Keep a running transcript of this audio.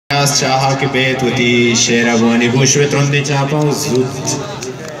50 चाहा के बेत वती शेर अबवानी गोशवेत रोंदे चापा जुत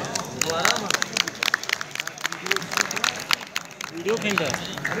वीडियो किंदा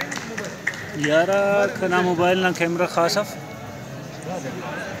यारा खना मोबाइल ना कैमरा खासफ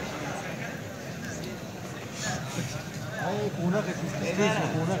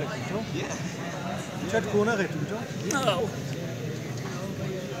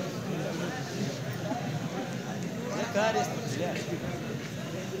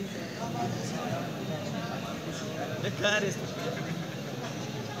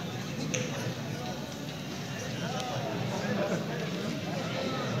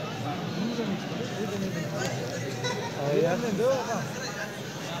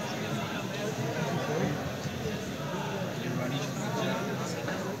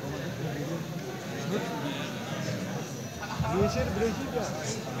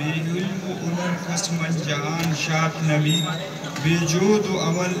बेहुल्म उमर खस्मन जहान शात नबी बेजोद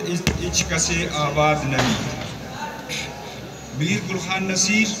अमल इच कसे आबाद नबी मीर गुलखान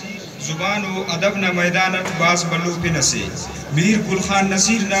नसीर जुबान व अदब न मैदानत बास बल्लू पे नसे मीर गुलखान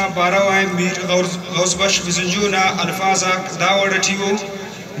नसीर ना बारावाय मीर गौसबश विजंजो ना अल्फाजा दावड़ियो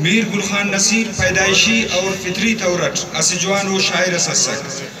मीर गुलखान नसीर पैदाइशी और फितरी तौरत असजवान व शायर ससक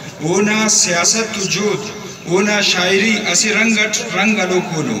वो ना सियासत तुजोद ओना शायरी असी रंगट रंग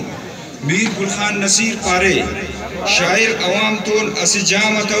अलोकोनो मीर गुलखान नसीर पारे शायर अवाम तोल असी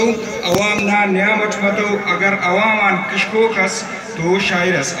जामतो अवाम ना न्यामत मतो अगर अवामान किशको कस तो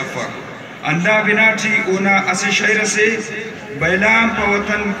शायर अस अफा अंदा बिना थी ओना असी शायर से बैलाम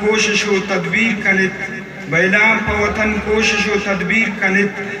पवतन कोशिश व तदबीर कनित बैलाम पवतन कोशिश व तदबीर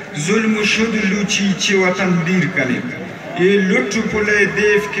कनित जुल्म शुद लूची ची वतन दीर कनित ये लुट पुले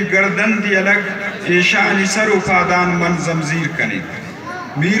देव की गर्दन दी अलग ये शान सर उपादान मन जमजीर कने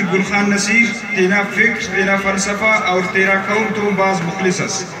मीर गुलखान नसीर तेना फिक्र तेना फलसफा और तेरा कौम तो बाज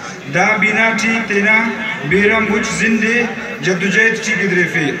मुखलिसस दा बिना थी तेना बेरा मुझ जिंदे जद्दोजहद टी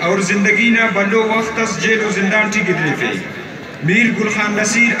गिदरेफे और जिंदगी ना बल्लो वक्तस जेलो जिंदान टी गिदरेफे मीर गुलखान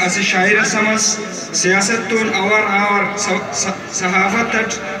नसीर असे शायर समस सियासत तो आवर सहाफत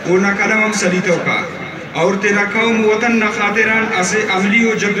तट ओना कलम सलीतो का और तेरा कौम वतन न खातिरान असे अमली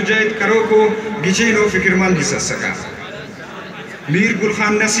व जद्दोजहद करो को गिचेलो फिक्रमंद दिस सका मीर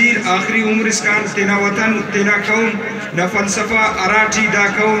गुलखान नसीर आखिरी उम्र इसकान तेना वतन तेना कौम न फलसफा अराठी दा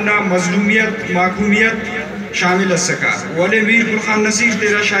कौम न मजलूमियत माकूमियत शामिल सका वाले मीर गुलखान नसीर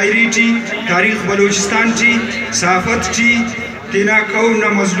तेरा शायरी थी तारीख बलूचिस्तान थी साफत थी तेना कौम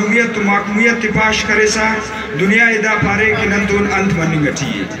न मजलूमियत माकूमियत तिपाश करे सा दुनिया इदा पारे कि नंदोन अंत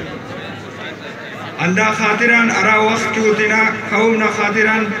मनिंगती अंदा खातिरान अरा वक्त के तेना कौम न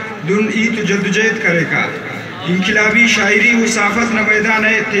खातिरान दुन ईत जद्दोजहद करेगा इनकलाबी शायरी व साफत न मैदान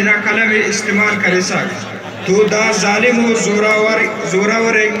है तेना कलम इस्तेमाल करे सक तो दा जालिम हो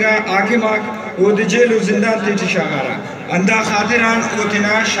जोरावर एंगा आके माक ओ जेल जिंदा तेटी शागारा अंदा खातिरान ओ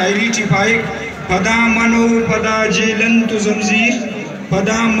तेना शायरी टिपाई पदा मनो पदा जेलन तु जमजीर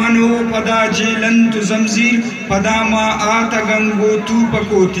पदा मनो पदा जेलन तु जमजीर पदा मा आता गंगो तू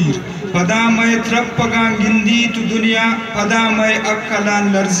पकोतीर पदा मैं थ्रप पगा गिंदी तु दुनिया पदा मैं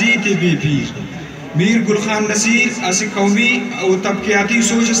अक्कलान लर्जी ते बेपीर मीर गुलखान नसीर असी कौमी और तबकियाती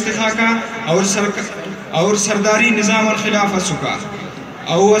सोच इस्तिखा का और सरदारी निज़ाम और खिलाफ सुका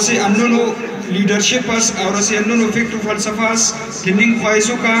और असे अन्नो लीडरशिप और असे अन्नो फिक्र फलसफास किन्निंग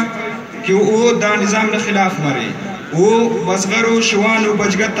ख्वाहिशों का कि वो दा निज़ाम न खिलाफ मरे वो बसगरो शुआन व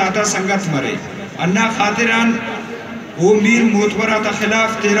बजगत ताता संगत मरे अन्ना खातिरान वो मीर मोतबरा ता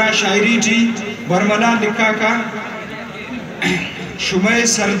खिलाफ तेरा शायरी थी बरमला लिखा का शुमय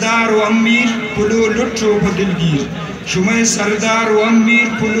सरदार व अमीर पुलो लुट्ठो पदिलगीर शुमय सरदार व अमीर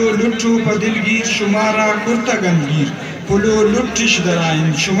पुलो लुट्ठो पदिलगीर शुमारा कुर्ता गंगीर पुलो लुट्टिश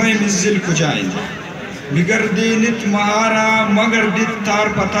दराइन शुमय मिजिल कुजाइन बिगर देनित महारा मगर दित तार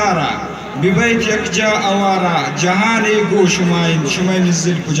पतारा बिबैत यकजा अवारा जहान ए गो शुमाइन शुमय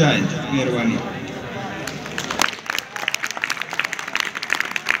मिजिल कुजाइन। मेहरबानी।